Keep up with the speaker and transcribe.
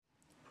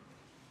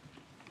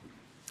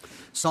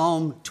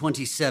Psalm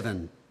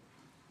 27.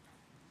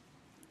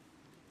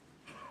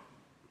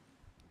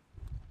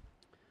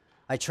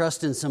 I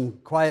trust in some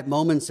quiet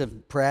moments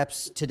of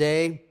perhaps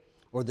today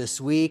or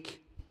this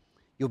week,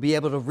 you'll be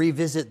able to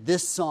revisit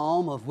this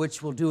psalm, of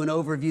which we'll do an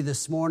overview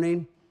this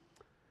morning.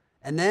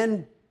 And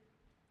then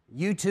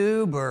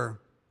YouTube or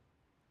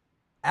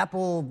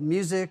Apple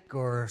Music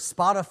or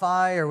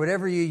Spotify or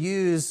whatever you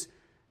use,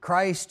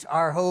 Christ,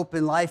 our hope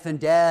in life and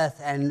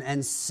death,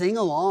 and sing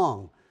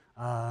along.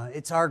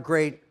 It's our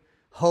great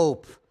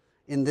hope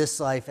in this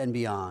life and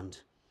beyond.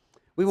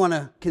 We want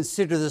to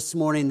consider this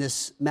morning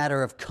this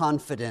matter of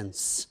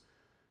confidence.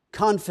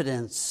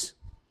 Confidence.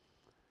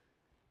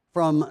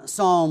 From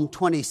Psalm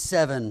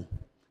 27,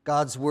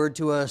 God's word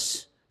to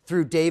us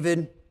through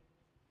David,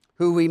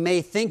 who we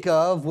may think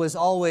of was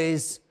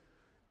always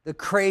the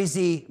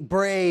crazy,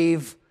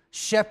 brave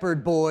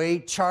shepherd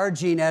boy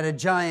charging at a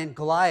giant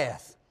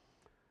Goliath.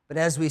 But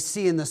as we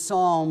see in the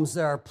Psalms,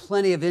 there are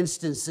plenty of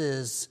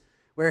instances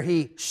where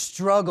he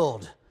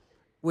struggled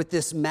with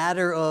this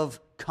matter of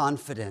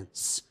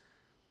confidence.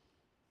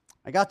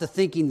 I got to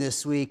thinking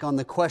this week on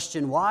the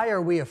question, why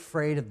are we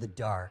afraid of the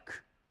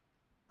dark?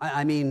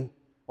 I mean,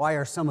 why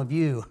are some of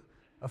you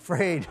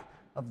afraid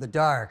of the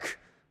dark?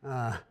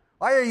 Why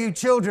are you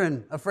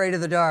children afraid of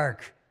the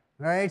dark,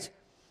 right?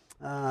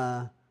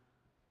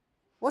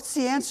 What's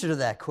the answer to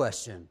that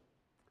question?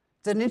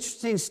 It's an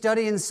interesting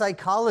study in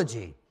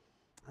psychology.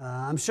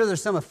 I'm sure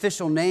there's some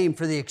official name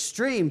for the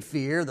extreme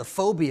fear, the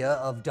phobia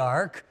of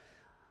dark,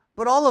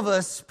 but all of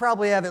us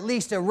probably have at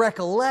least a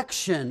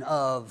recollection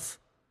of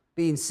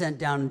being sent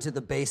down into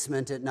the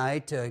basement at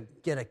night to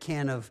get a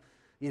can of,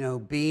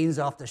 beans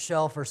off the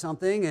shelf or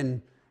something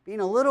and being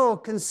a little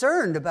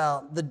concerned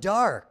about the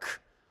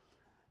dark.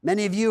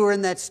 Many of you are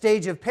in that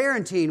stage of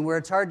parenting where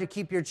it's hard to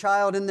keep your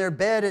child in their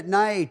bed at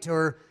night,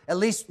 or at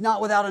least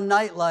not without a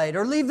nightlight,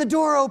 or leave the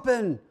door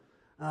open,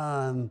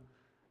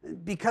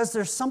 because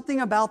there's something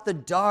about the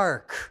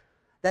dark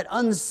that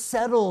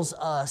unsettles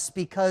us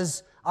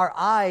because our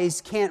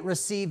eyes can't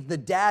receive the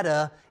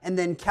data and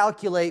then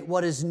calculate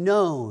what is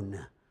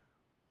known.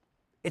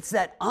 It's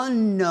that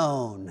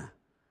unknown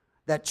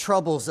that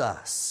troubles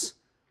us,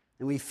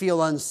 and we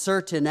feel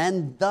uncertain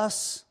and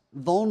thus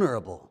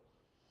vulnerable.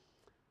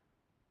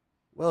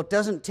 Well, it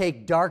doesn't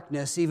take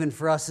darkness, even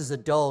for us as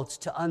adults,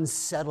 to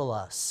unsettle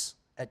us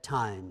at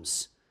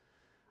times.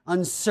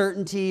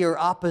 Uncertainty or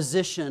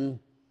opposition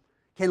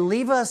can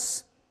leave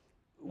us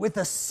with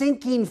a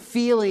sinking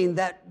feeling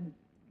that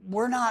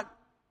we're not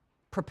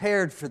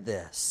prepared for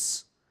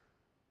this.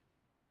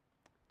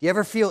 Do you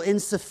ever feel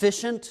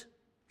insufficient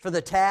for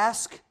the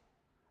task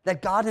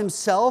that God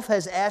Himself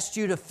has asked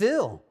you to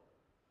fill?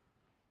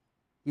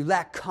 You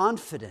lack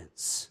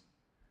confidence.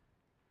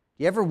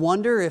 Do you ever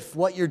wonder if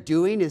what you're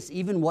doing is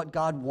even what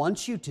God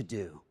wants you to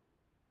do?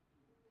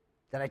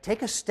 Did I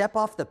take a step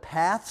off the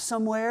path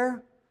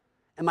somewhere?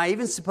 Am I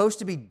even supposed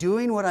to be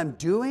doing what I'm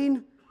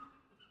doing?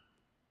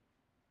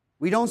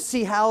 We don't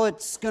see how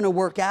it's going to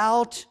work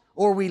out,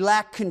 or we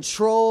lack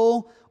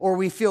control, or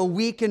we feel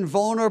weak and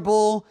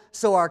vulnerable,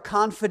 so our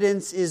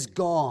confidence is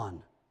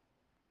gone.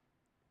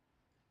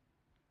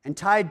 And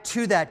tied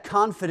to that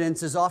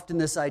confidence is often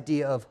this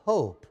idea of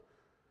hope.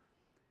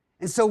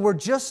 And so we're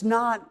just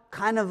not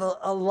kind of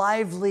a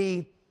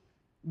lively,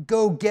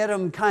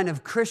 go-get-em kind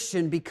of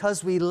Christian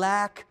because we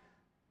lack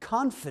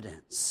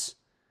confidence.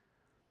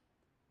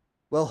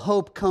 Well,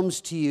 hope comes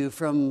to you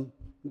from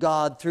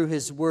God through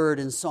His Word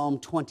in Psalm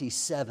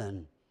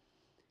 27.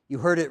 You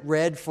heard it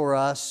read for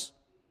us,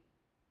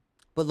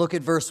 but look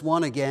at verse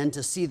 1 again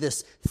to see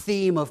this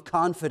theme of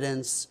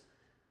confidence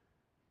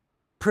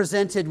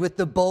presented with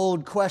the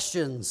bold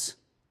questions.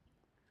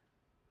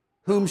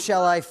 Whom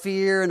shall I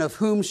fear, and of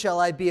whom shall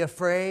I be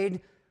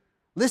afraid?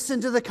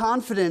 Listen to the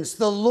confidence.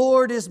 The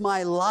Lord is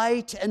my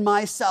light and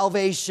my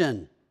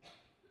salvation.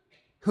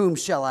 Whom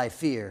shall I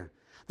fear?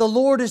 The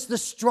Lord is the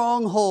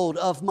stronghold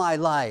of my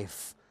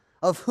life.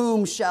 Of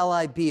whom shall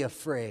I be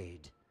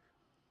afraid?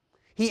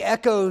 He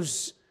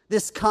echoes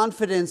this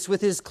confidence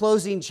with his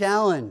closing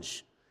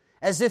challenge,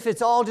 as if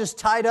it's all just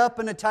tied up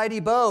in a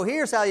tidy bow.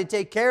 Here's how you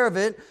take care of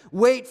it.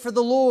 Wait for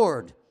the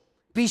Lord.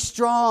 Be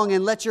strong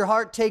and let your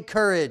heart take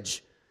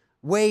courage.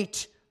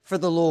 Wait for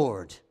the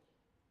Lord.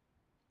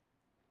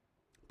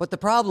 But the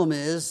problem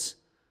is,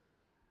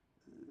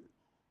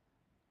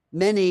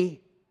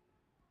 many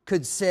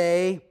could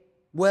say,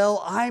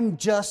 well, I'm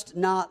just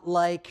not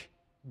like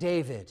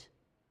David.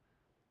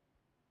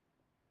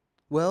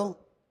 Well,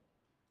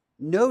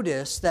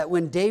 notice that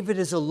when David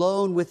is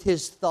alone with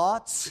his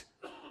thoughts,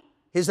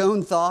 his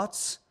own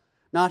thoughts,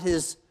 not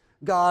his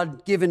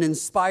God-given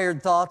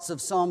inspired thoughts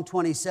of Psalm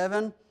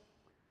 27,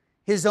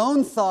 his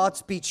own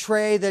thoughts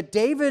betray that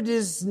David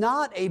is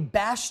not a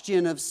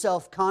bastion of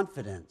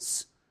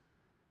self-confidence.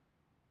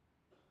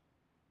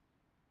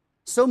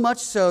 So much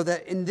so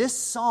that in this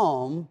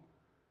psalm,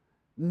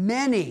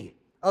 many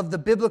of the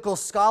biblical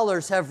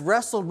scholars have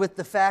wrestled with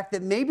the fact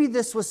that maybe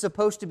this was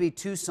supposed to be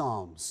two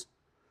psalms.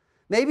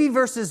 Maybe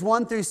verses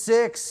 1 through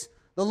 6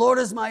 The Lord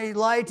is my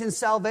light and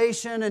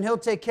salvation, and He'll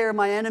take care of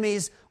my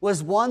enemies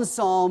was one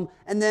psalm.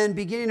 And then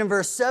beginning in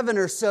verse 7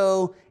 or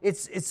so,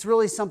 it's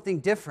really something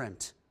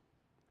different.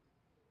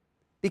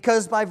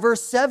 Because by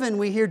verse 7,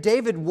 we hear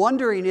David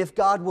wondering if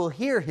God will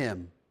hear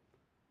him.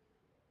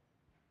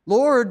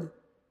 Lord,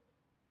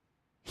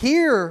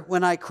 hear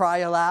when I cry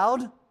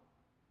aloud.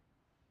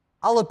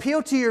 I'll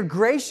appeal to your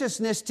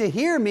graciousness to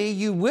hear me.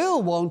 You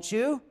will, won't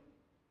you?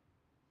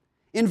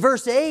 In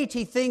verse 8,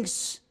 he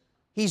thinks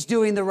he's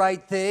doing the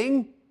right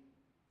thing,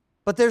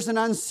 but there's an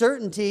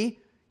uncertainty.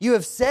 You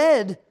have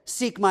said,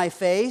 seek my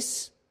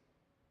face,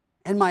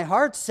 and my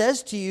heart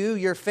says to you,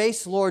 your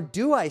face, Lord,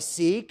 do I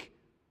seek.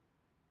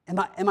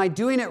 Am I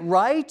doing it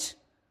right?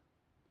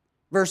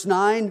 Verse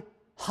 9,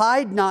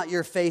 hide not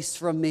your face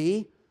from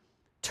me.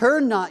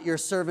 Turn not your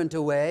servant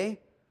away.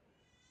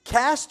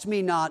 Cast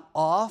me not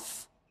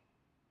off.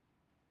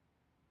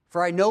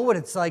 For I know what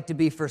it's like to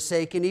be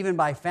forsaken, even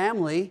by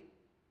family.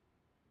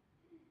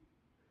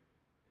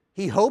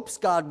 He hopes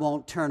God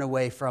won't turn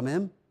away from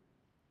him.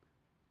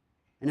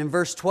 And in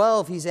verse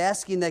 12, he's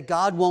asking that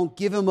God won't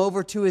give him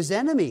over to his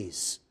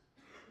enemies.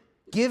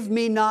 Give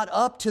me not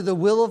up to the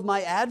will of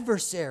my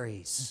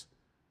adversaries.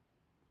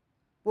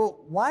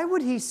 Well, why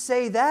would he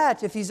say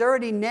that if he's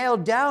already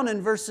nailed down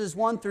in verses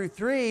 1 through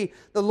 3,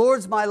 the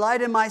Lord's my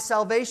light and my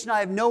salvation, I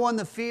have no one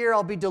to fear,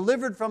 I'll be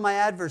delivered from my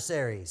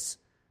adversaries?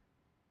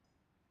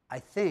 I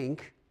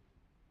think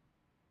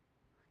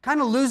kind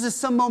of loses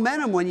some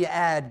momentum when you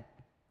add,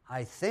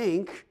 I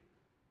think,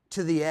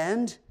 to the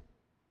end.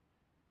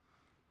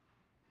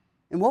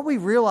 And what we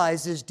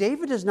realize is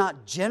David is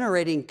not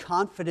generating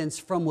confidence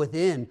from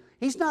within.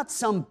 He's not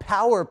some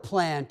power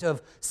plant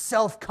of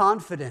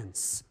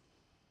self-confidence.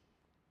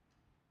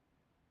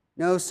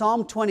 No,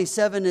 Psalm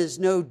 27 is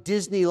no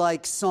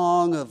Disney-like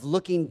song of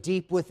looking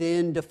deep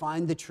within to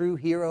find the true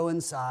hero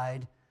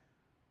inside.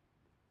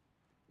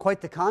 Quite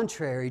the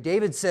contrary.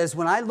 David says,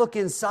 when I look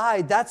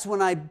inside, that's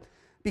when I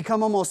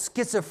become almost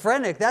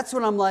schizophrenic. That's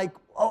when I'm like,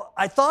 oh,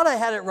 I thought I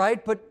had it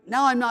right, but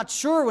now I'm not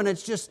sure, when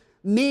it's just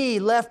me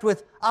left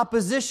with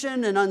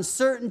opposition and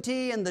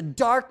uncertainty and the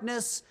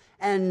darkness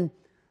and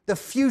the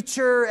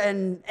future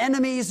and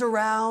enemies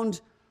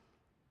around.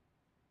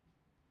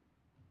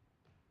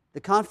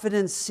 The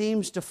confidence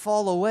seems to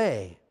fall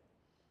away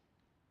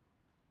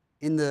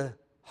in the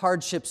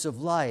hardships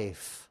of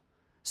life.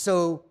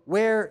 So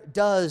where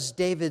does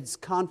David's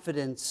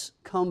confidence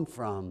come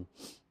from?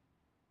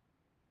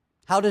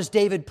 How does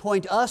David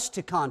point us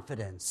to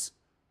confidence?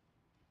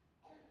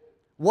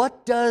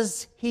 What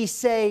does he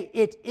say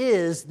it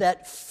is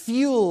that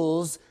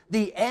fuels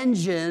the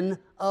engine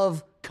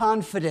of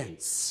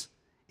confidence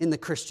in the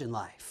Christian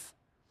life?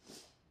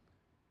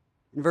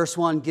 And verse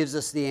 1 gives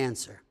us the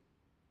answer.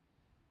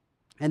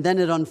 And then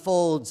it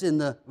unfolds in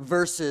the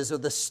verses or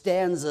the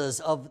stanzas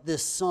of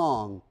this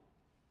song.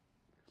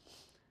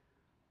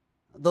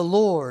 The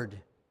Lord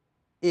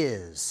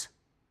is.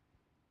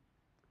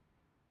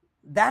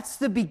 That's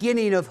the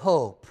beginning of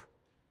hope.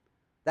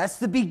 That's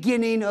the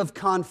beginning of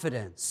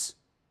confidence.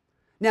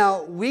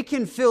 Now, we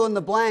can fill in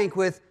the blank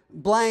with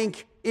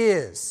blank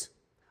is.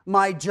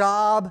 My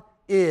job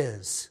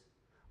is.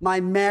 My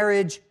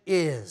marriage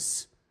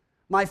is.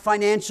 My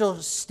financial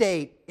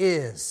state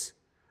is.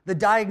 The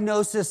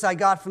diagnosis I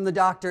got from the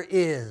doctor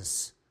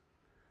is.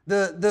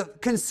 The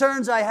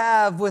concerns I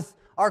have with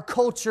our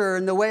culture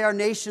and the way our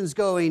nation's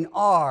going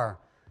are.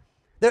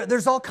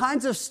 There's all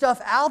kinds of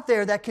stuff out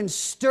there that can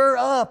stir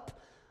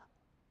up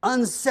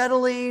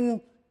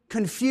unsettling,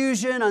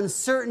 confusion,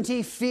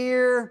 uncertainty,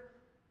 fear.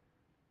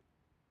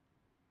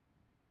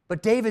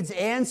 But David's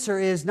answer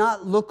is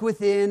not look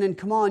within and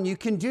come on, you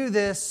can do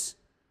this.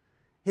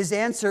 His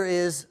answer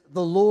is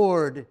the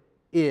Lord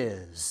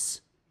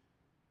is.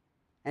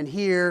 And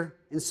here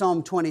in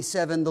Psalm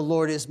 27, the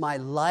Lord is my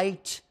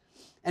light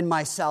and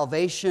my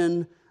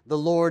salvation. The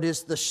Lord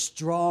is the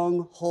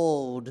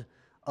stronghold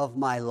of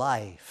my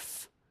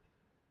life.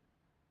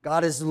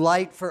 God is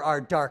light for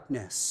our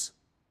darkness.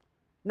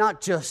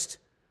 Not just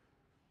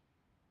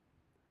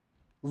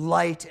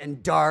light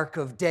and dark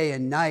of day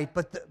and night,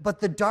 but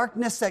the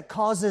darkness that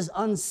causes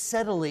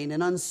unsettling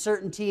and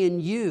uncertainty in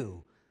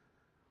you.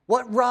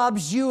 What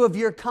robs you of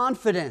your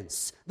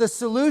confidence? The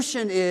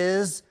solution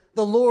is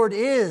the Lord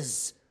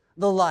is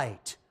the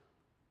light.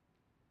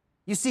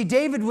 You see,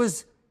 David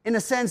was, in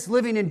a sense,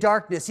 living in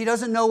darkness. He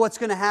doesn't know what's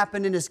going to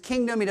happen in his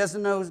kingdom. He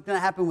doesn't know what's going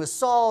to happen with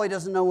Saul. He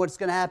doesn't know what's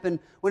going to happen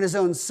when his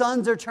own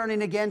sons are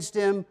turning against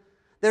him.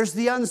 There's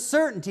the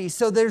uncertainty,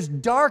 so there's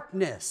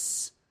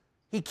darkness.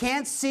 He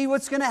can't see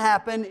what's going to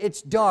happen.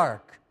 It's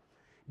dark.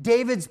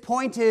 David's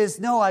point is,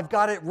 no, I've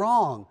got it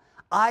wrong.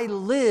 I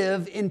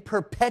live in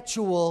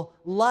perpetual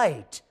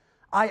light.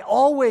 I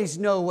always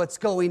know what's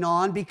going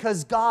on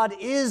because God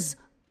is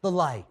the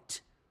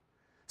light.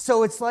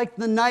 So it's like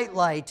the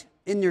nightlight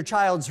in your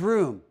child's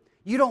room.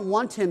 You don't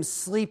want him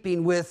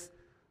sleeping with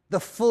the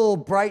full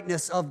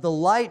brightness of the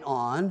light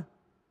on.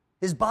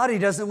 His body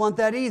doesn't want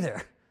that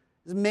either.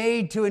 It's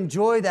made to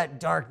enjoy that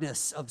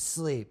darkness of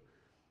sleep.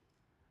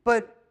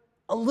 But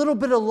a little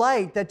bit of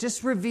light that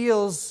just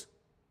reveals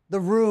the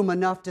room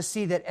enough to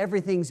see that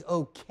everything's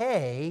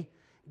okay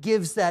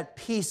gives that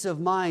peace of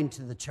mind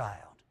to the child.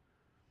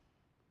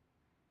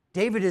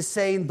 David is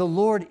saying, the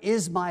Lord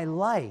is my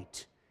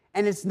light.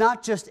 And it's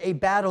not just a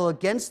battle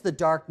against the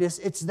darkness,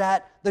 it's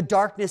that the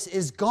darkness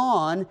is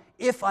gone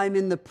if I'm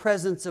in the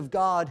presence of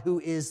God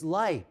who is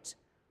light.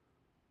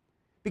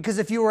 Because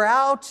if you were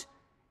out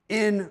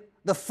in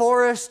the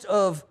forest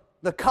of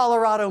the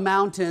Colorado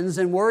mountains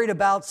and worried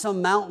about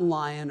some mountain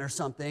lion or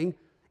something,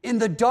 in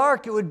the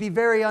dark it would be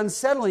very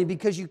unsettling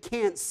because you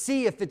can't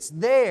see if it's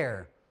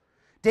there.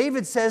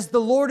 David says,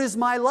 the Lord is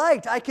my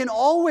light. I can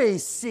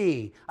always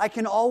see. I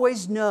can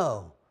always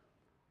know.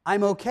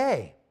 I'm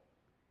okay.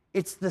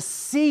 It's the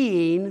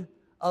seeing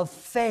of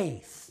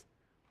faith.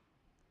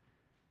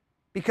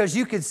 Because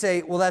you could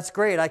say, well, that's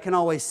great. I can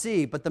always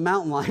see, but the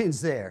mountain lion's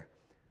there.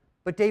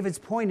 But David's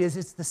point is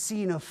it's the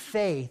seeing of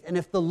faith. And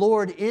if the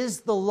Lord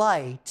is the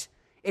light,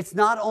 it's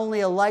not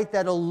only a light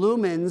that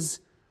illumines,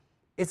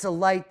 it's a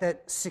light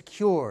that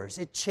secures.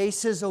 It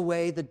chases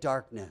away the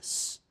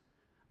darkness.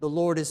 The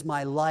Lord is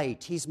my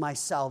light. He's my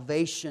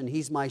salvation.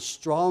 He's my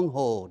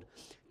stronghold.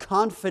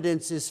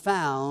 Confidence is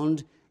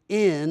found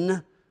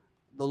in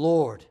the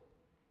Lord.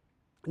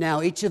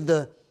 Now, each of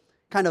the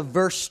kind of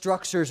verse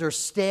structures or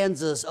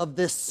stanzas of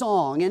this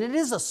song, and it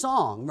is a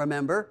song,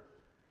 remember?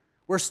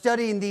 We're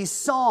studying these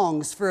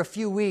songs for a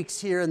few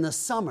weeks here in the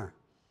summer.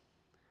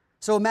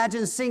 So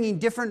imagine singing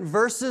different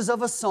verses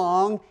of a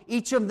song.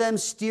 Each of them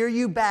steer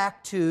you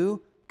back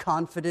to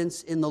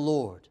confidence in the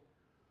Lord.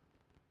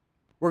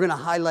 We're going to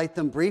highlight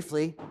them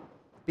briefly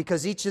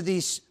because each of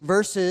these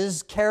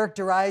verses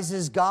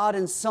characterizes God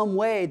in some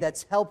way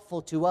that's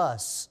helpful to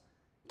us,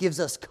 gives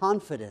us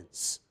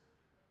confidence.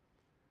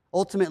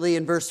 Ultimately,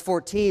 in verse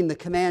 14, the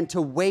command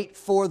to wait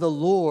for the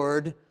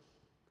Lord,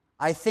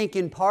 I think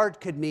in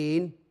part could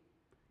mean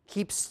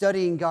keep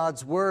studying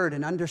God's word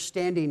and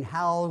understanding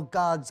how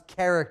God's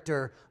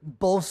character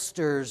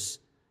bolsters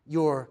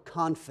your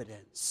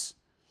confidence.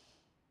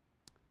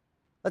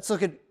 Let's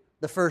look at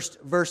the first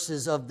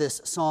verses of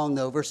this song,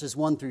 though, verses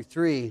 1 through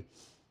 3.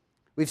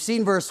 We've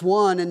seen verse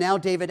 1, and now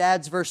David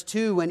adds verse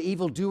 2, when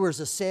evildoers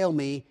assail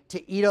me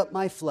to eat up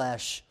my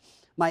flesh,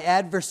 my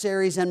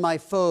adversaries and my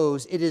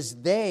foes, it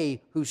is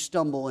they who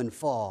stumble and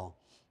fall.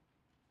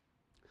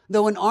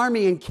 Though an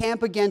army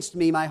encamp against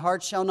me, my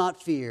heart shall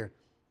not fear.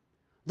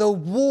 Though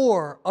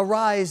war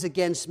arise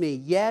against me,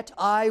 yet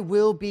I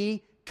will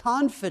be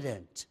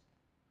confident.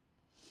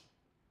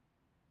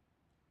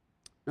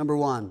 Number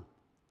one,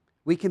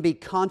 we can be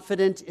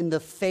confident in the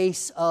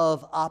face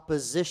of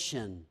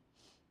opposition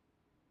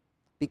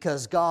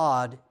because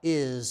God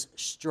is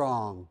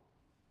strong.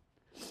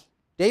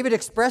 David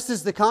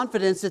expresses the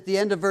confidence at the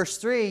end of verse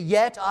 3,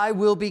 yet I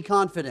will be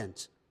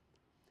confident.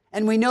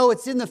 And we know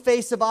it's in the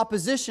face of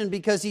opposition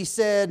because he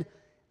said,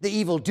 the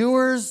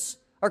evildoers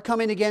are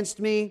coming against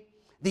me,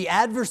 the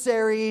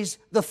adversaries,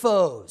 the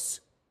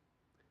foes.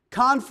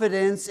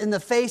 Confidence in the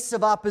face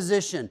of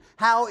opposition.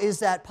 How is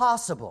that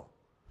possible?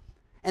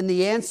 And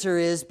the answer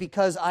is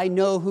because I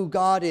know who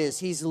God is.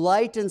 He's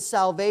light and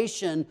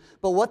salvation,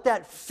 but what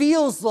that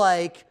feels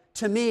like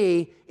to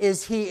me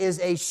is He is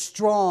a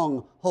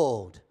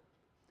stronghold.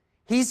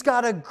 He's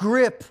got a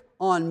grip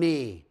on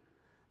me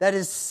that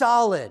is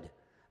solid,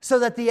 so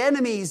that the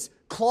enemy's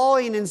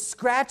clawing and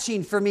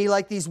scratching for me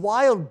like these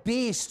wild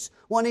beasts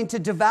wanting to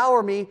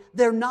devour me,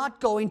 they're not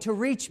going to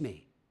reach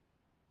me.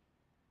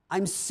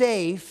 I'm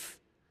safe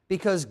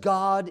because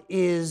God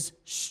is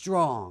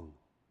strong.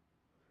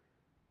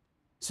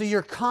 So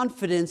your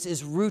confidence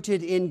is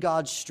rooted in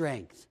God's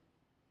strength.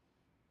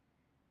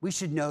 We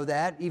should know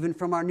that even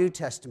from our New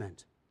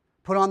Testament.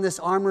 Put on this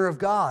armor of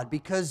God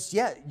because,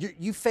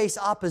 you face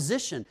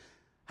opposition.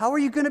 How are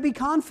you going to be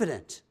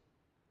confident?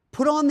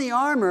 Put on the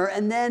armor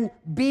and then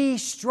be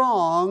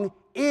strong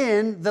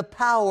in the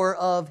power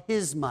of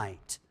His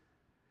might.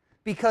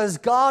 Because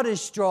God is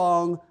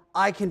strong,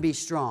 I can be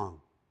strong.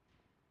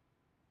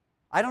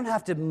 I don't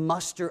have to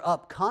muster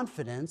up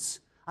confidence.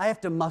 I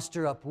have to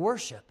muster up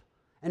worship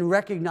and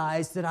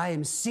recognize that I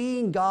am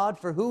seeing God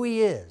for who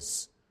He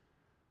is.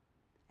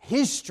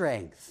 His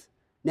strength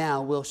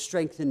now will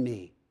strengthen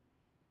me.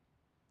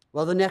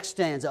 Well, the next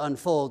stanza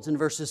unfolds in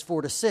verses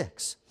 4 to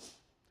 6.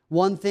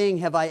 One thing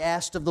have I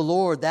asked of the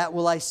Lord, that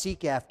will I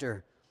seek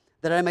after,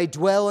 that I may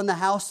dwell in the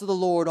house of the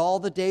Lord all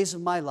the days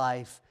of my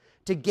life,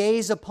 to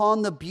gaze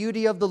upon the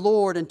beauty of the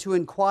Lord and to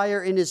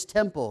inquire in His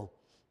temple.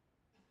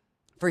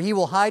 For He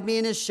will hide me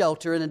in His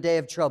shelter in a day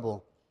of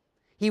trouble.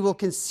 He will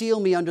conceal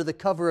me under the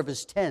cover of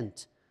His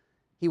tent.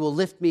 He will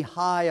lift me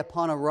high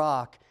upon a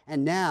rock,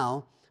 and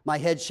now my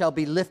head shall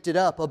be lifted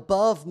up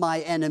above my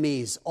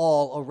enemies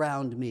all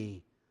around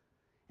me.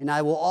 And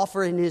I will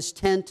offer in His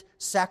tent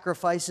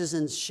sacrifices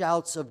and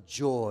shouts of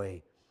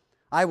joy.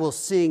 I will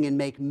sing and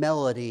make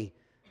melody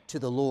to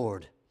the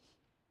Lord.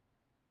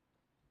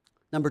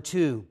 Number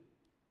 2,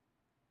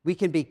 we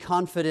can be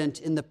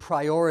confident in the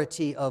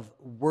priority of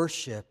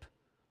worship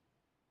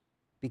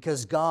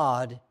because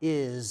God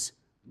is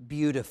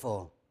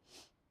beautiful.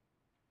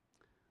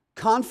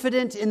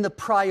 Confident in the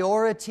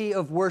priority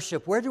of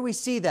worship. Where do we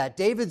see that?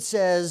 David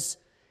says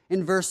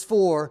in verse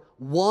 4,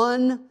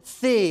 one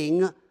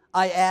thing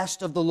I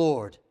asked of the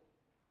Lord.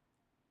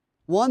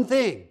 One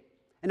thing.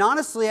 And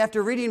honestly,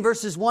 after reading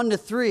verses 1 to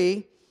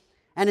 3,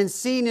 and in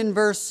seeing in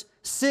verse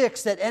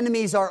 6 that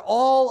enemies are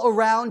all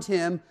around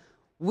him,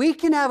 we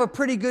can have a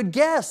pretty good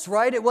guess,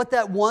 right, at what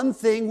that one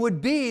thing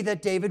would be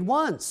that David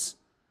wants.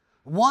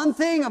 One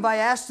thing have I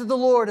asked of the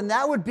Lord, and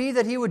that would be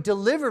that he would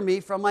deliver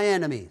me from my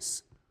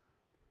enemies.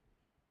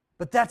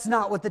 But that's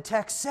not what the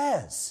text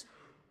says.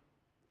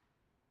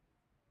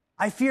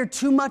 I fear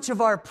too much of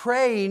our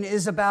praying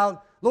is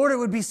about, Lord, it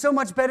would be so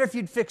much better if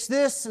you'd fix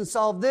this and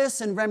solve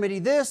this and remedy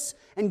this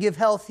and give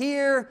health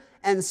here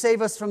and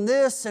save us from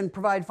this and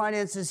provide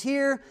finances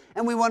here.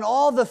 And we want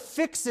all the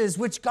fixes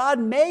which God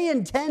may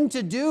intend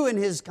to do in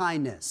his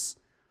kindness.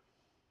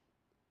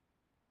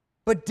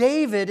 But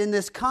David, in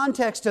this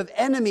context of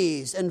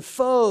enemies and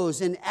foes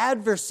and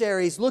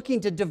adversaries looking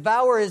to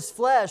devour his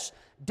flesh,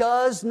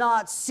 does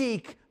not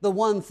seek the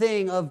one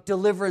thing of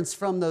deliverance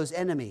from those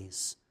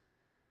enemies.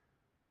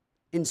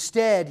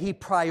 Instead, he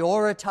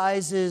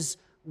prioritizes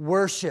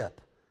worship.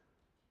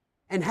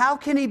 And how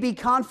can he be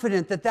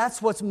confident that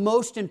that's what's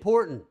most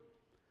important?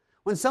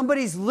 When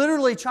somebody's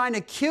literally trying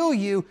to kill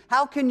you,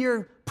 how can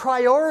your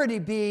priority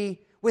be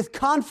with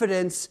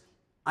confidence,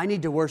 I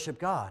need to worship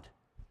God?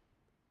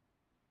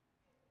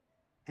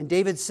 And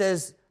David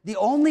says, the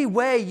only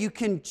way you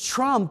can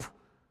trump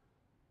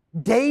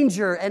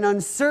danger and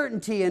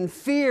uncertainty and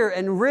fear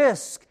and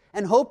risk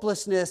and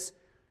hopelessness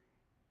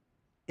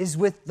is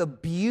with the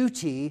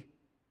beauty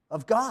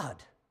of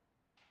God.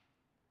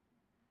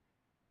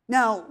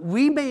 Now,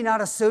 we may not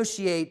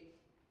associate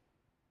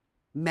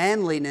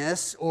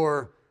manliness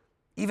or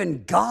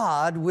even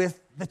God with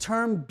the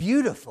term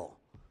beautiful.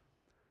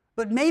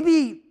 But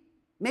maybe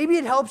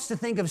it helps to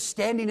think of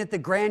standing at the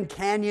Grand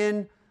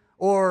Canyon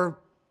or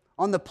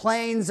on the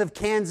plains of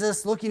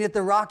Kansas looking at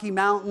the Rocky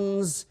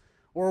Mountains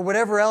or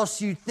whatever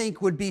else you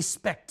think would be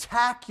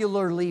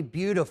spectacularly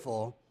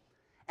beautiful,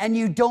 and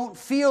you don't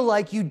feel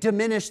like you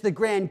diminish the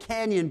Grand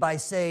Canyon by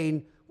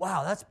saying,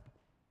 wow,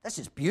 that's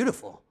just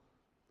beautiful.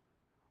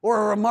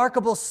 Or a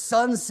remarkable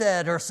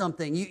sunset or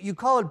something. You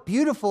call it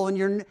beautiful, and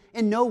you're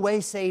in no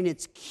way saying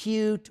it's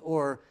cute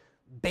or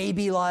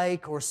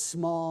baby-like or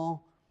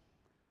small.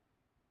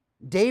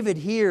 David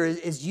here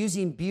is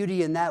using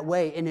beauty in that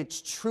way in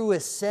its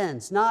truest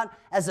sense, not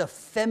as a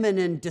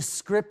feminine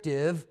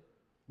descriptive,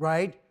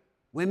 right?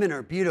 Women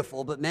are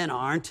beautiful, but men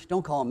aren't.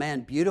 Don't call a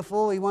man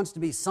beautiful. He wants to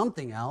be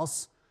something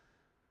else.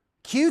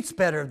 Cute's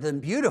better than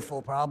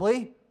beautiful,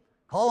 probably.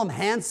 Call him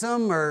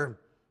handsome or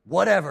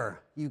whatever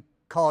you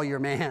call your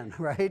man,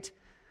 right?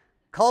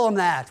 Call him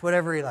that,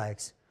 whatever he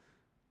likes.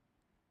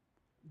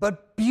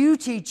 But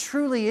beauty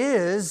truly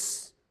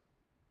is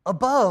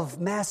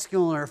above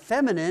masculine or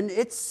feminine.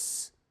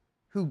 It's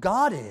who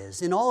God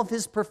is in all of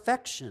his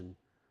perfection.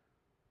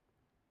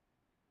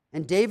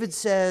 And David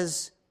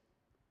says,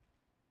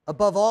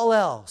 above all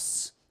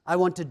else, I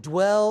want to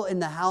dwell in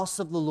the house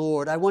of the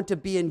Lord. I want to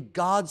be in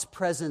God's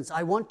presence.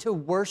 I want to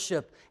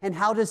worship. And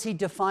how does he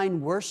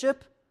define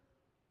worship?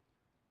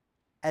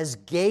 As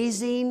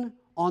gazing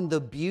on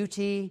the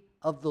beauty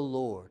of the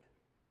Lord.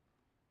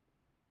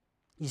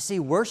 You see,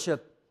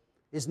 worship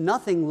is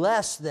nothing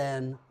less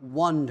than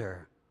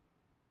wonder.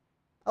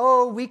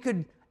 Oh, we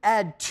could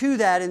add to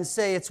that and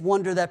say it's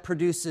wonder that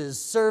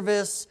produces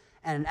service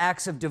and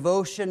acts of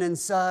devotion and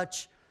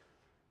such.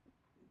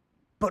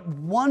 But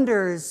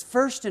wonder is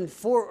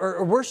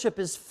worship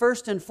is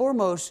first and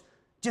foremost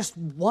just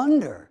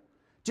wonder,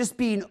 just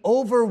being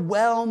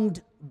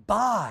overwhelmed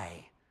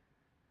by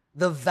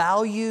the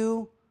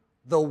value,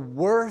 the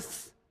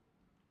worth,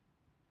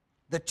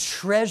 the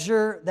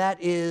treasure that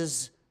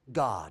is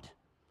God.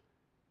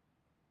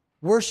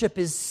 Worship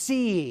is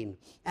seeing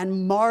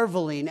and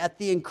marveling at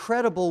the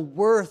incredible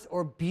worth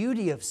or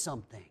beauty of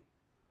something.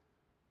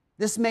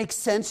 This makes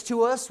sense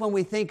to us when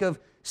we think of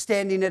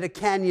standing at a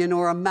canyon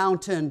or a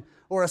mountain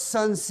or a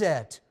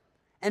sunset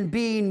and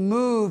being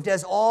moved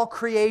as all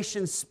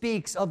creation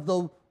speaks of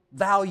the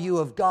value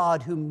of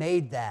God who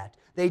made that.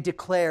 They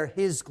declare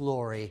his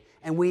glory,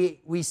 and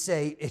we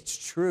say, it's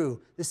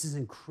true. This is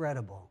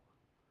incredible.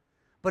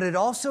 But it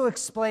also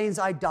explains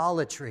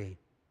idolatry.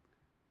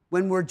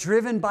 When we're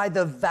driven by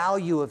the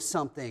value of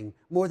something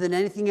more than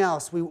anything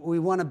else, we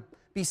want to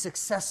be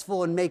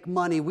successful and make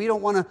money. We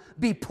don't want to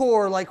be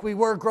poor like we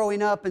were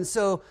growing up, and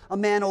so a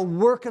man will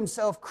work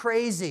himself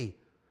crazy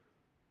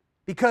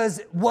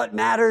because what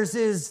matters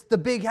is the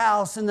big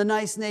house and the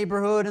nice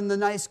neighborhood and the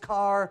nice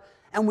car,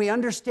 and we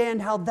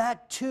understand how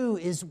that too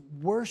is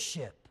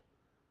worship,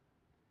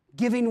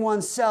 giving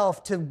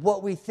oneself to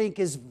what we think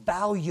is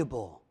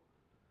valuable.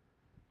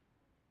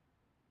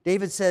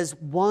 David says,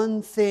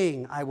 one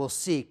thing I will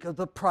seek,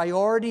 the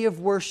priority of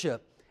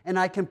worship, and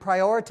I can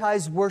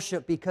prioritize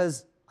worship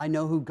because I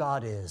know who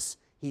God is.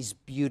 He's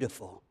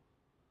beautiful.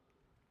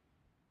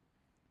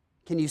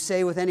 Can you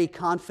say with any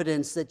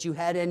confidence that you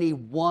had any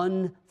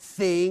one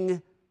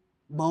thing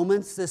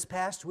moments this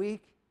past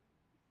week?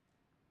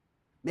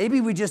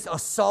 Maybe we just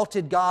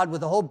assaulted God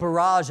with a whole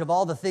barrage of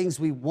all the things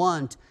we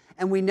want,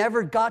 and we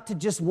never got to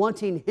just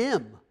wanting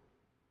him.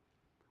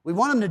 We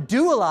want Him to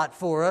do a lot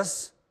for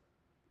us,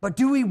 but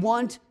do we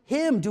want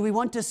Him? Do we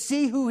want to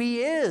see who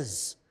He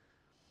is?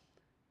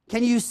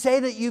 Can you say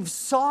that you've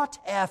sought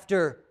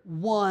after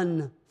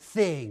one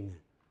thing,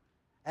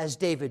 as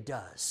David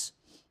does?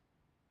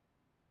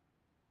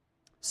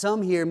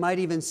 Some here might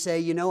even say,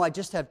 I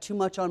just have too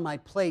much on my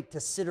plate to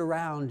sit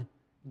around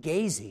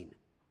gazing.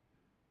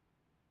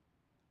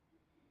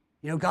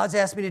 God's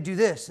asked me to do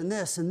this and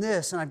this and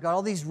this, and I've got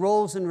all these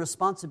roles and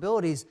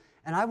responsibilities,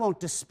 and I won't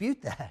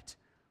dispute that.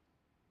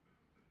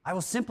 I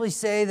will simply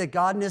say that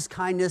God in His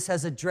kindness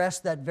has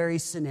addressed that very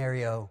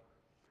scenario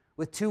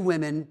with two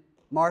women,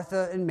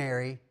 Martha and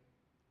Mary.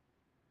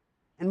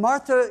 And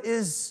Martha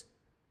is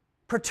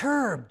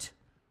perturbed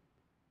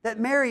that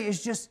Mary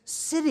is just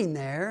sitting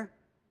there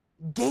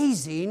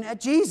gazing at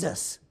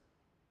Jesus.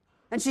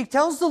 And she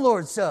tells the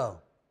Lord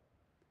so.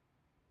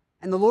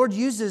 And the Lord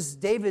uses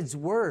David's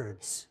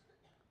words.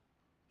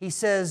 He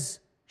says,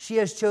 she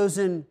has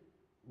chosen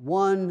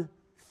one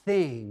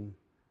thing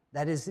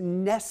that is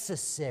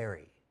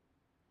necessary.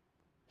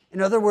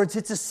 In other words,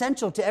 it's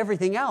essential to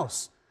everything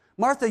else.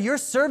 Martha, your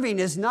serving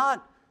is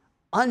not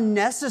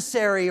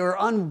unnecessary or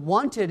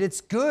unwanted.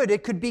 It's good.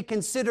 It could be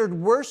considered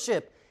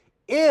worship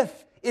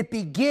if it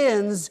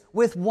begins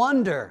with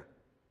wonder.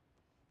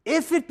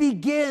 If it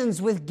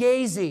begins with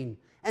gazing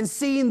and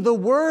seeing the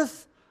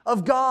worth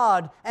of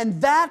God,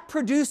 and that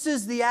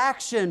produces the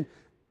action,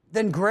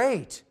 then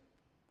great.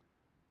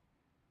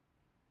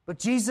 But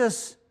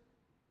Jesus'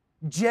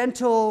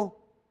 gentle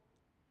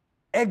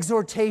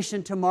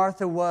exhortation to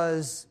Martha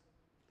was,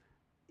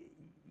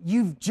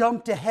 you've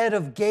jumped ahead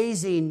of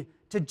gazing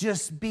to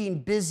just being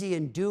busy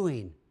and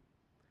doing.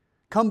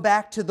 Come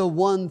back to the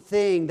one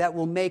thing that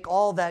will make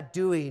all that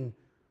doing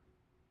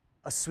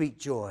a sweet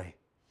joy.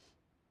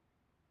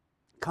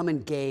 Come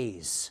and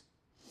gaze.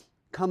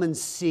 Come and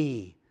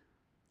see.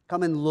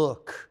 Come and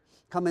look.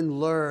 Come and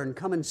learn.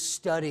 Come and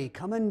study.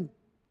 Come and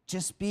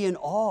just be in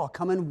awe.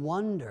 Come and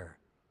wonder.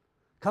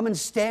 Come and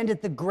stand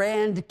at the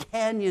Grand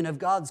Canyon of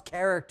God's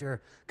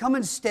character. Come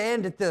and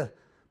stand at the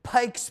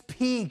Pikes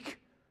Peak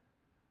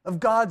of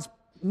God's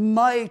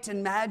might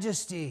and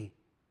majesty.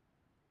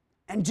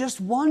 And just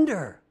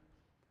wonder.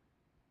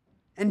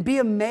 And be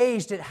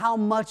amazed at how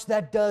much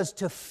that does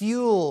to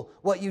fuel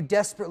what you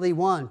desperately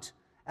want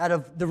out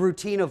of the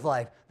routine of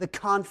life. The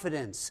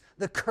confidence,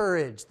 the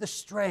courage, the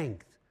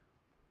strength.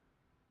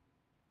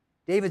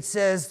 David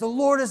says, the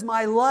Lord is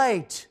my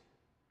light.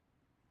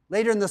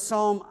 Later in the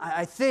psalm,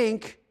 I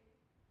think,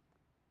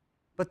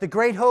 but the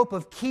great hope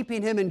of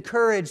keeping him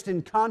encouraged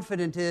and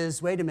confident is,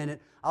 wait a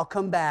minute, I'll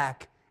come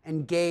back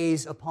and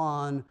gaze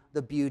upon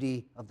the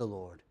beauty of the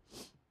Lord.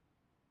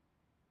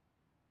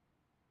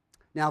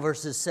 Now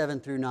verses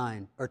 7 through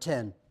 9, or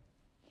 10.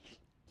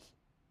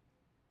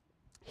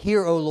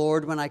 Hear, O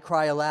Lord, when I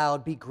cry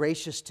aloud, be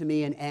gracious to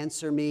me and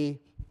answer me.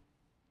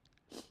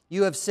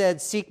 You have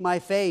said, seek my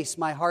face.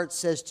 My heart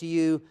says to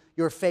you,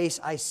 your face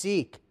I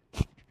seek.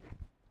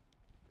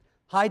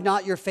 Hide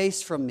not your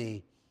face from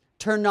me.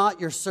 Turn not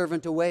your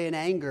servant away in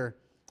anger.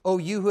 O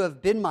you who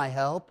have been my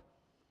help,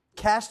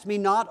 cast me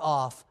not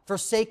off.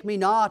 Forsake me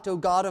not, O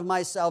God of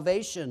my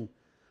salvation.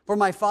 For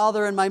my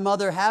father and my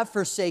mother have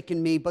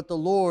forsaken me, but the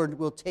Lord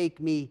will take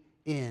me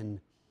in.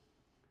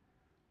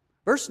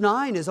 Verse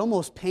 9 is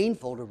almost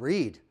painful to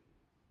read.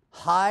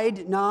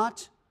 Hide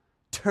not,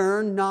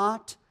 turn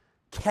not,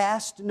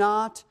 cast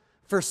not,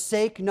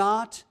 forsake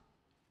not.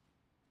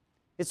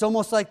 It's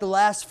almost like the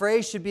last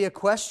phrase should be a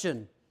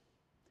question.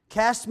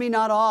 Cast me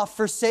not off,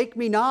 forsake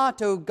me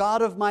not, O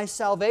God of my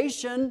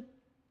salvation.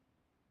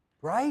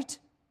 Right?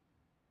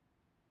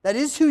 That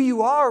is who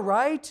you are,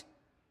 right?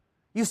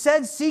 You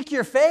said seek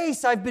your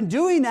face. I've been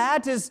doing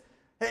that.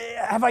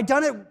 Have I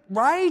done it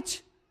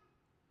right?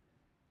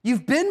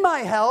 You've been my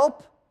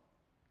help.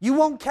 You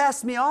won't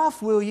cast me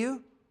off, will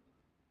you?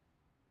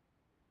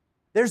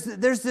 There's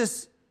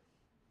this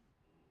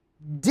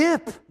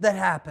dip that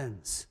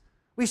happens.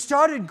 We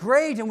started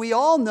great, and we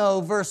all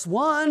know verse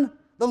 1,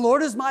 the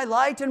Lord is my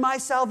light and my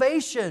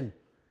salvation.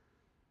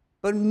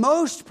 But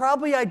most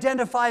probably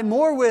identify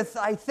more with,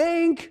 I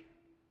think,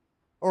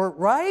 or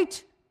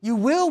right? You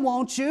will,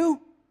 won't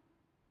you?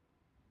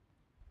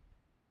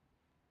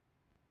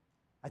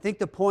 I think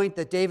the point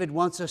that David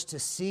wants us to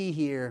see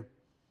here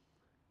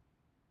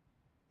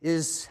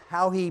is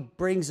how he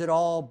brings it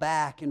all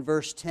back in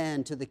verse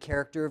 10 to the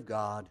character of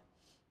God.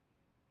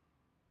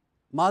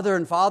 Mother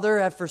and father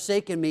have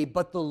forsaken me,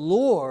 but the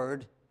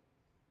Lord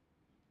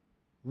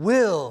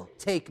will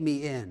take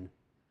me in.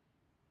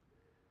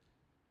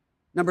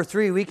 Number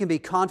 3, we can be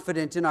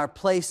confident in our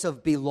place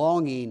of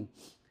belonging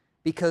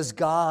because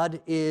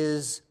God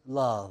is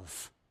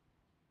love.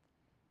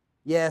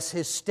 Yes,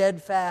 His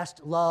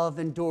steadfast love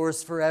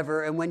endures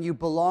forever, and when you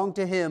belong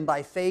to Him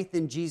by faith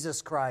in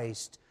Jesus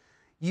Christ,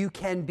 you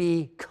can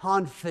be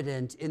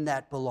confident in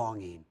that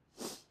belonging.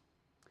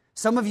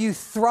 Some of you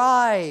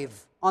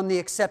thrive on the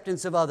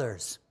acceptance of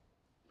others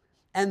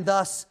and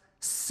thus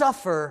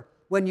suffer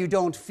when you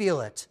don't feel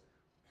it.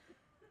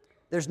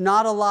 There's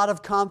not a lot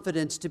of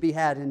confidence to be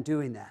had in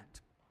doing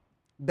that.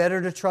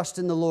 Better to trust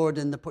in the Lord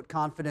than to put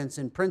confidence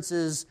in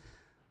princes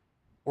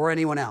or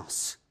anyone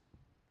else.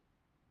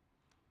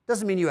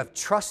 Doesn't mean you have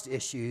trust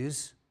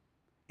issues.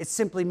 It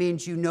simply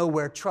means you know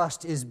where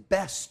trust is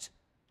best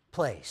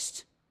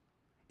placed.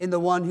 In the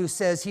one who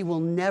says he will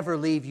never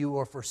leave you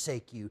or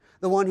forsake you.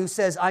 The one who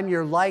says, I'm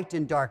your light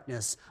in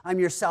darkness. I'm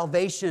your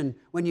salvation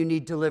when you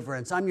need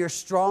deliverance. I'm your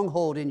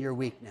stronghold in your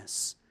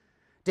weakness.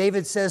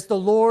 David says, the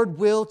Lord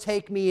will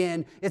take me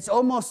in. It's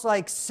almost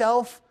like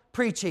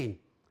self-preaching.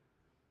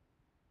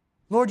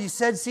 Lord, you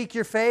said seek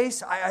your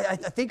face. I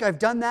think I've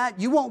done that.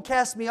 You won't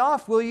cast me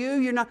off, will you?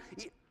 You're not.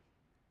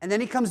 And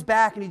then he comes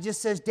back and he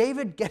just says,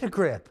 David, get a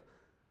grip.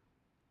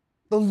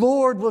 The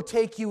Lord will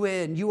take you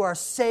in. You are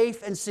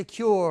safe and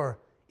secure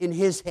in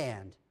his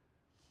hand.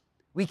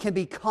 We can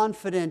be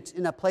confident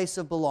in a place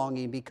of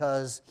belonging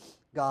because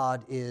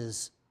God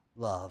is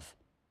love.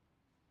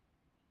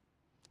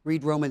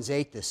 Read Romans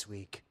 8 this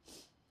week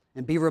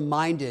and be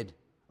reminded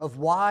of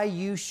why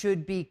you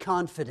should be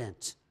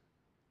confident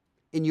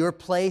in your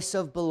place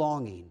of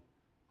belonging.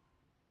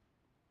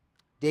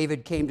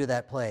 David came to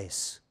that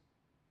place.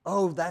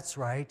 Oh, that's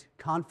right.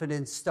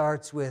 Confidence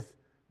starts with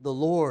the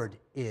Lord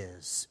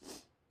is.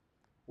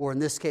 Or in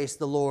this case,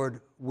 the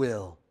Lord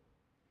will.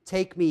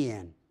 Take me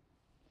in.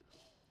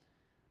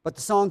 But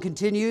the song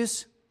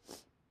continues.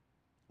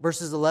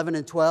 Verses 11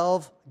 and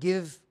 12.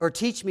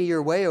 Teach me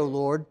your way, O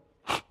Lord.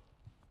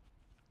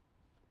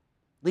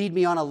 Lead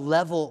me on a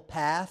level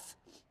path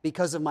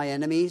because of my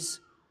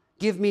enemies.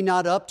 Give me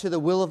not up to the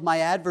will of my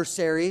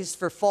adversaries,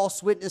 for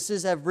false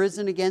witnesses have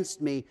risen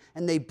against me,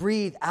 and they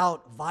breathe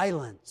out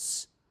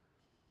violence.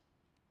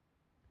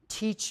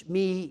 Teach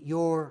me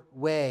your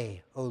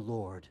way, O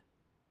Lord,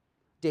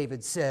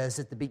 David says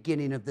at the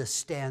beginning of this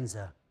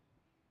stanza.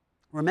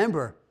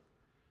 Remember,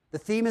 the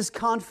theme is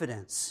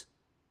confidence.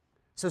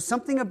 So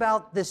something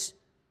about this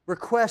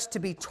request to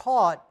be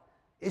taught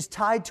is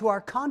tied to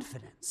our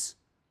confidence.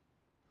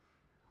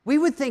 We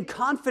would think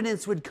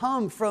confidence would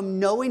come from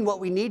knowing what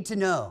we need to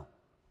know.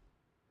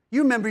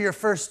 You remember your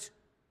first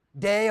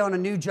day on a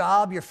new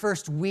job, your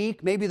first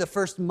week, maybe the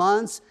first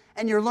months,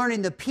 and you're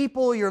learning the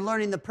people, you're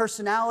learning the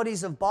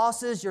personalities of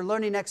bosses, you're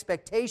learning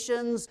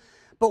expectations.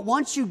 But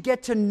once you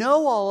get to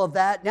know all of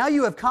that, now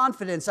you have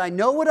confidence. I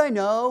know what I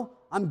know.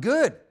 I'm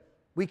good.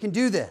 We can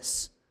do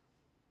this.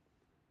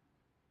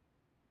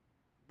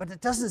 But it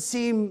doesn't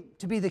seem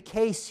to be the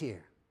case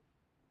here.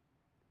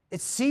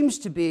 It seems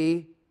to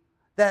be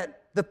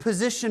that the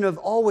position of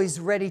always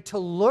ready to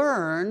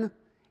learn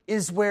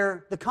is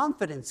where the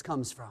confidence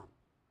comes from.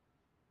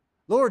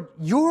 Lord,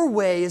 your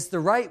way is the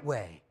right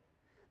way.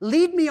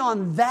 Lead me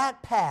on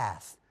that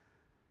path.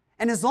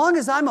 And as long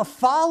as I'm a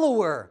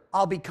follower,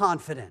 I'll be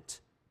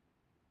confident.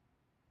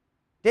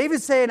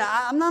 David's saying,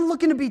 I'm not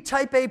looking to be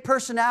type A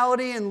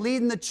personality and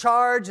leading the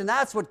charge, and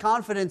that's what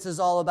confidence is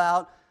all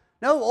about.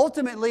 No,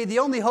 ultimately, the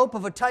only hope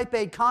of a type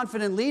A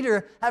confident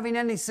leader having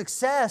any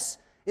success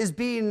is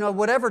being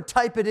whatever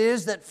type it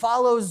is that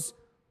follows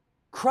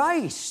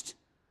Christ.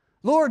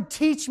 Lord,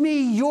 teach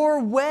me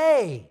your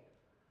way.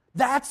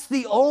 That's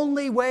the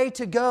only way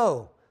to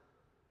go.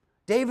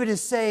 David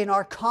is saying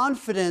our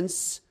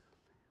confidence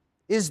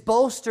is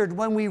bolstered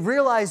when we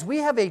realize we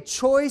have a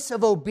choice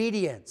of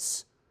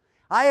obedience.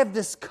 I have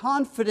this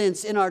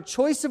confidence in our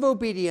choice of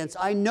obedience.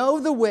 I know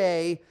the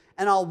way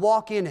and I'll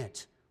walk in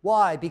it.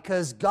 Why?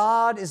 Because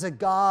God is a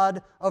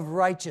God of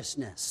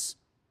righteousness.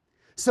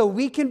 So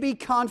we can be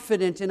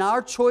confident in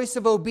our choice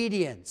of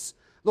obedience.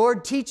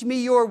 Lord, teach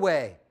me your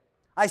way.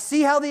 I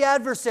see how the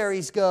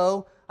adversaries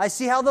go. I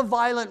see how the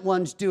violent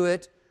ones do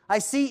it. I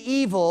see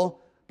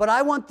evil, but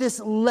I want this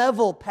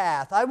level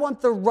path. I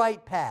want the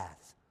right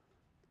path.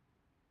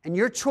 And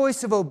your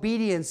choice of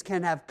obedience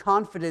can have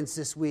confidence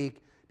this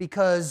week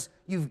because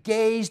you've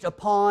gazed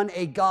upon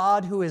a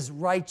God who is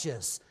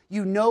righteous.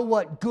 You know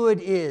what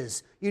good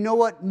is. You know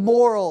what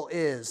moral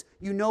is.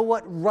 You know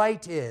what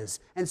right is.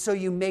 And so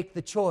you make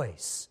the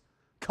choice.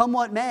 Come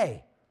what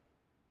may.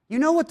 You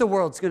know what the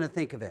world's going to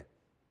think of it.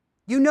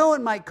 You know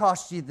it might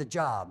cost you the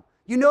job.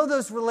 You know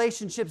those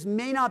relationships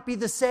may not be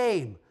the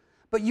same.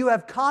 But you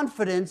have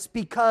confidence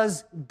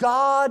because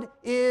God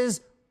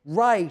is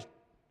right.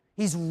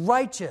 He's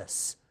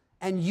righteous.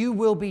 And you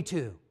will be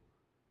too.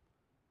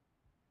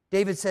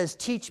 David says,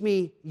 teach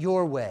me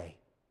your way.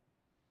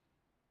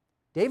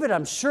 David,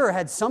 I'm sure,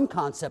 had some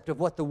concept of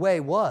what the way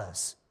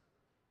was.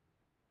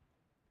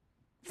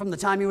 From the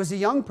time he was a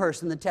young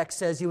person, the text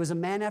says he was a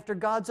man after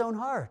God's own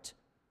heart.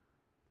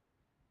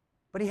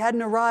 But he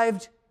hadn't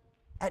arrived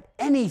at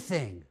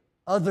anything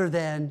other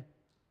than,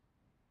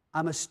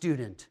 I'm a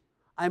student.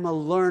 I'm a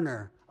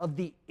learner of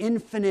the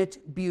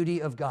infinite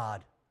beauty of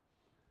God.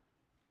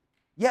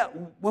 Yet,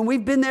 when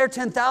we've been there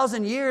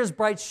 10,000 years,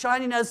 bright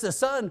shining as the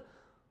sun,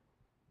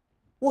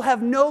 we'll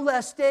have no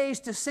less days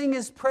to sing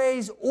his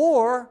praise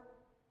or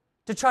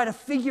to try to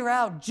figure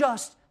out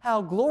just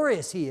how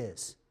glorious he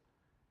is.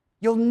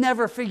 You'll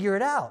never figure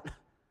it out.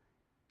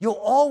 You'll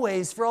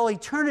always, for all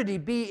eternity,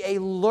 be a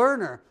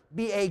learner,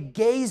 be a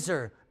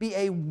gazer, be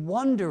a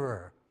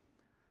wonderer.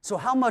 So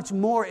how much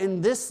more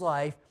in this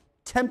life,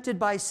 tempted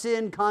by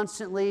sin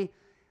constantly,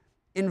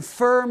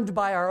 infirmed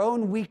by our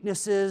own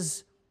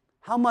weaknesses,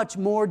 how much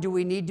more do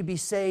we need to be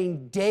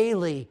saying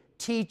daily,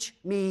 teach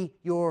me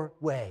your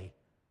way?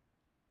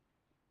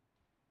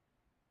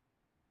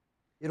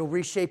 It'll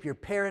reshape your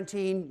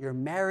parenting, your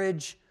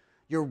marriage,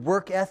 your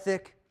work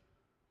ethic,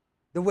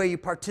 the way you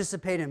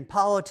participate in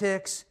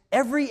politics.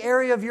 Every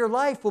area of your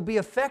life will be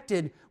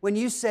affected when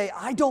you say,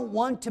 I don't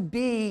want to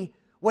be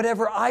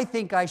whatever I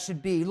think I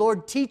should be.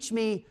 Lord, teach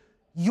me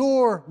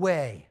your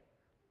way.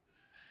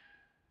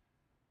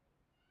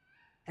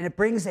 And it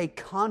brings a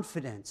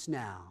confidence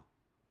now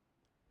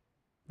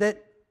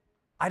that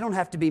I don't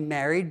have to be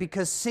married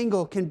because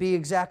single can be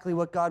exactly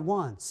what God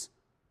wants.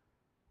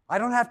 I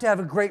don't have to have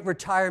a great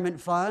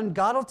retirement fund.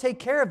 God will take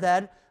care of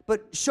that,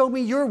 but show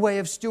me your way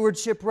of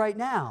stewardship right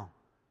now.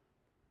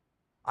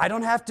 I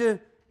don't have to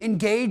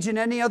engage in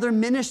any other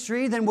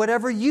ministry than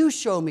whatever you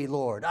show me,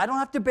 Lord. I don't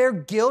have to bear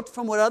guilt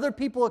from what other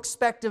people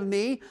expect of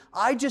me.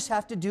 I just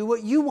have to do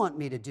what you want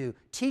me to do.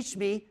 Teach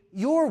me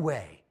your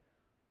way.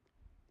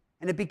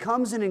 And it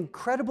becomes an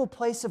incredible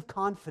place of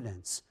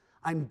confidence.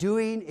 I'm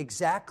doing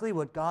exactly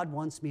what God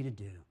wants me to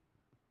do.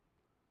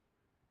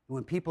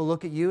 When people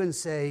look at you and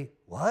say,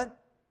 what?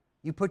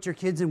 You put your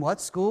kids in what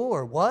school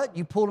or what?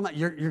 You pulled them out.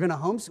 You're going to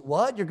homeschool?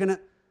 What? You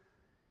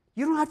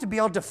don't have to be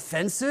all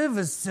defensive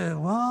as to,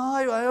 well,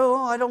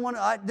 I don't want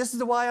to, this is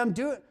the way I'm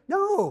doing it.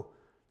 No,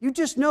 you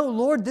just know,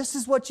 Lord, this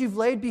is what you've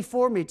laid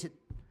before me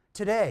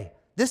today.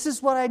 This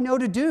is what I know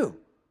to do.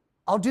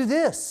 I'll do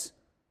this.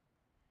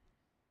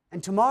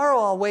 And tomorrow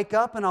I'll wake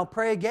up and I'll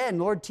pray again,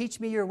 Lord, teach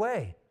me your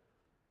way.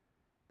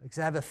 Because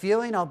I have a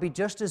feeling I'll be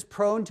just as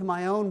prone to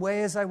my own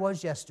way as I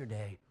was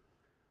yesterday.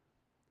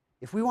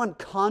 If we want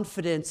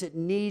confidence, it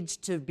needs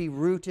to be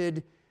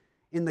rooted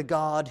in the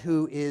God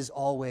who is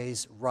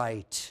always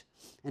right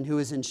and who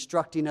is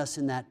instructing us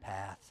in that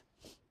path.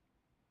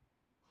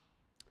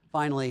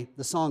 Finally,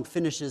 the song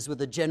finishes with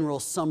a general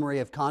summary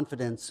of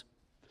confidence.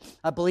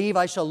 I believe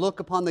I shall look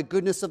upon the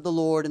goodness of the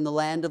Lord in the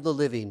land of the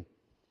living.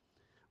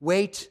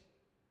 Wait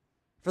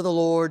for the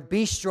Lord,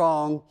 be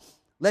strong,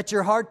 let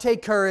your heart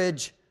take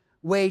courage,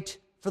 wait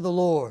for the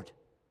Lord.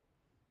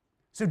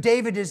 So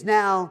David is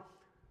now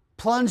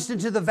plunged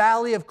into the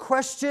valley of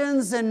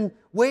questions and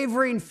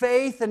wavering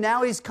faith, and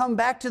now he's come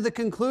back to the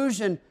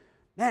conclusion,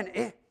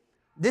 man,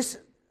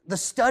 the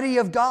study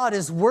of God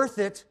is worth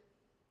it.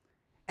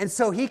 And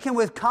so he can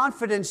with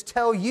confidence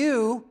tell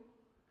you,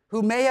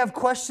 who may have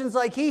questions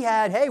like he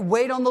had, hey,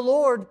 wait on the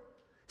Lord.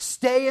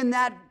 Stay in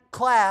that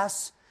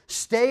class.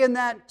 Stay in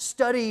that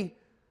study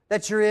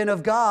that you're in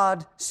of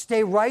God.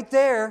 Stay right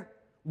there.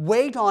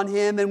 Wait on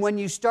Him, and when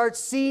you start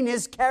seeing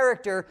His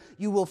character,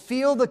 you will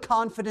feel the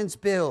confidence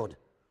build.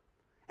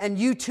 And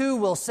you too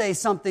will say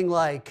something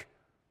like,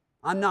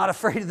 I'm not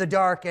afraid of the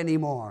dark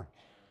anymore.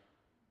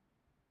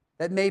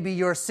 That maybe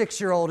your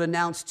 6-year-old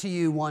announced to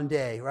you one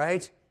day,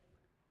 right?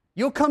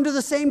 You'll come to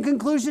the same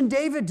conclusion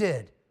David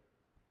did.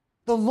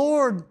 The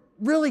Lord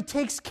really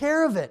takes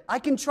care of it. I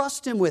can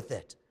trust Him with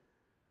it.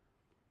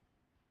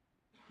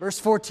 Verse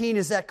 14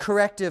 is that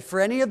corrective for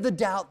any of the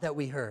doubt that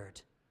we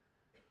heard.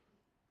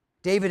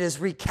 David has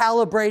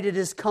recalibrated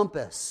his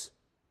compass.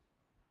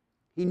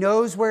 He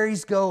knows where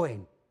he's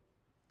going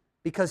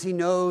because he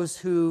knows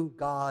who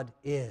God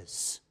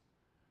is.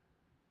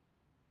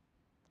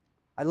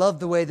 I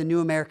love the way the New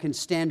American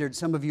Standard,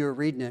 some of you are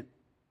reading it,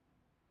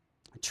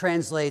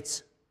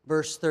 translates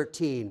verse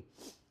 13.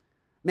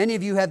 Many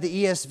of you have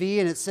the ESV,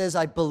 and it says,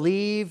 I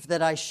believe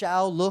that I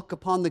shall look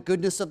upon the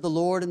goodness of the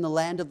Lord in the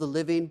land of the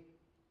living.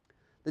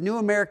 The New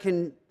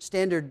American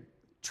Standard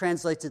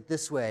translates it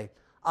this way.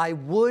 I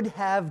would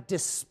have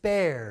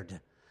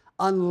despaired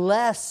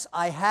unless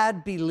I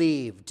had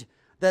believed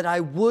that I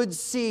would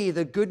see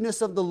the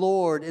goodness of the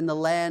Lord in the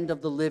land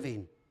of the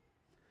living.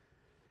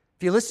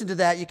 If you listen to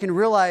that, you can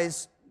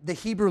realize the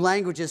Hebrew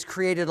language has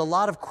created a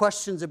lot of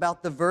questions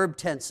about the verb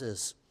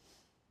tenses.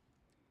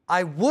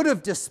 I would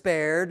have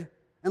despaired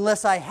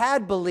unless I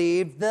had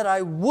believed that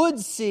I would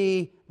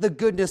see the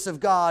goodness of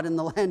God in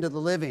the land of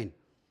the living.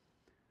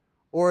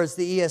 Or as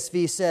the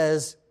ESV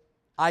says,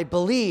 I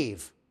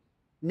believe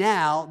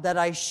now that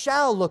I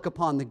shall look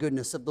upon the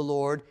goodness of the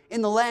Lord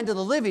in the land of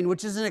the living,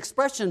 which is an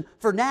expression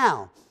for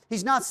now.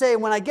 He's not saying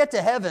when I get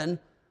to heaven,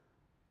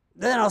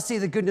 then I'll see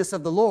the goodness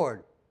of the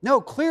Lord.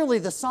 No, clearly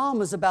the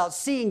psalm is about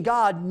seeing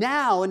God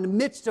now in the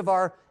midst of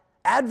our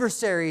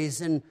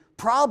adversaries and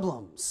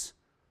problems.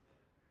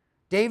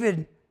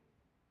 David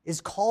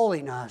is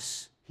calling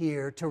us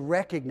here to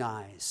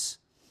recognize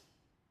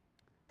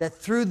that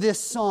through this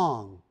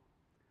song,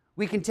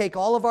 we can take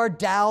all of our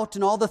doubt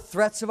and all the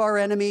threats of our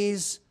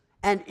enemies,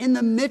 and in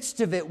the midst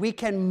of it, we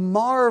can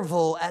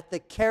marvel at the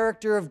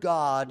character of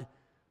God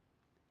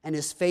and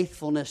His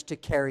faithfulness to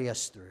carry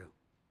us through.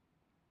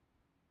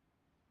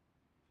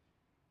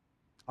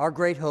 Our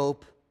great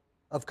hope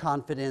of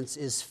confidence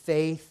is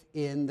faith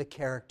in the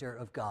character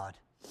of God.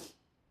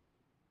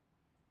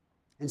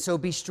 And so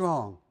be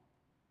strong.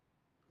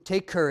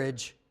 Take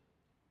courage.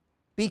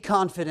 Be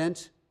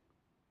confident.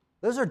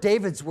 Those are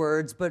David's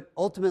words, but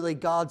ultimately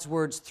God's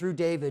words through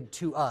David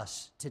to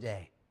us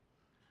today.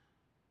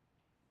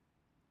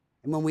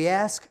 And when we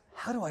ask,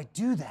 how do I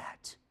do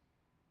that?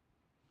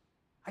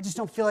 I just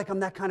don't feel like I'm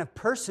that kind of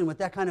person with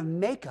that kind of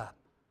makeup.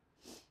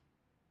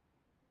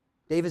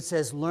 David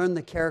says, learn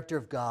the character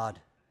of God.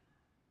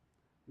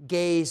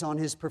 Gaze on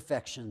His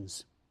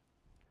perfections.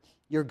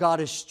 Your God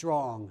is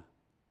strong.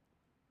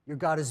 Your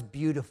God is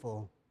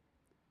beautiful.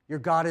 Your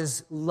God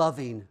is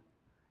loving.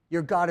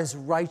 Your God is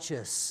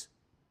righteous.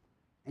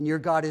 And your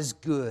God is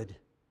good.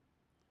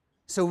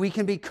 So we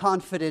can be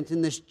confident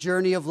in this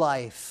journey of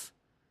life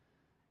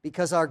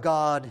because our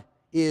God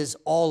is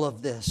all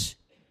of this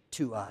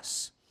to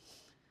us.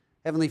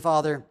 Heavenly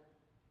Father,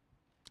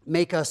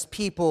 make us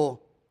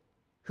people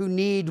who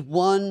need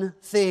one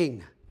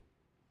thing: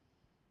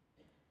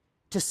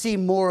 to see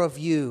more of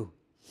You.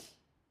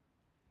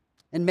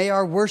 And may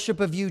our worship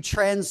of You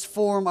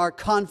transform our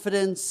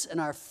confidence and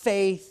our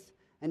faith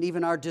and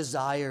even our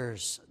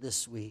desires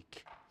this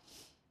week.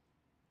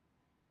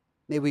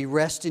 May we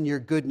rest in Your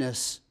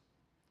goodness,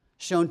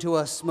 shown to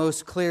us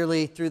most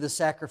clearly through the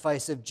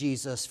sacrifice of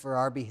Jesus for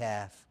our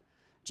behalf.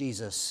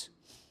 Jesus,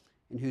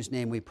 in whose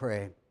name we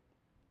pray.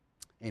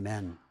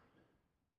 Amen.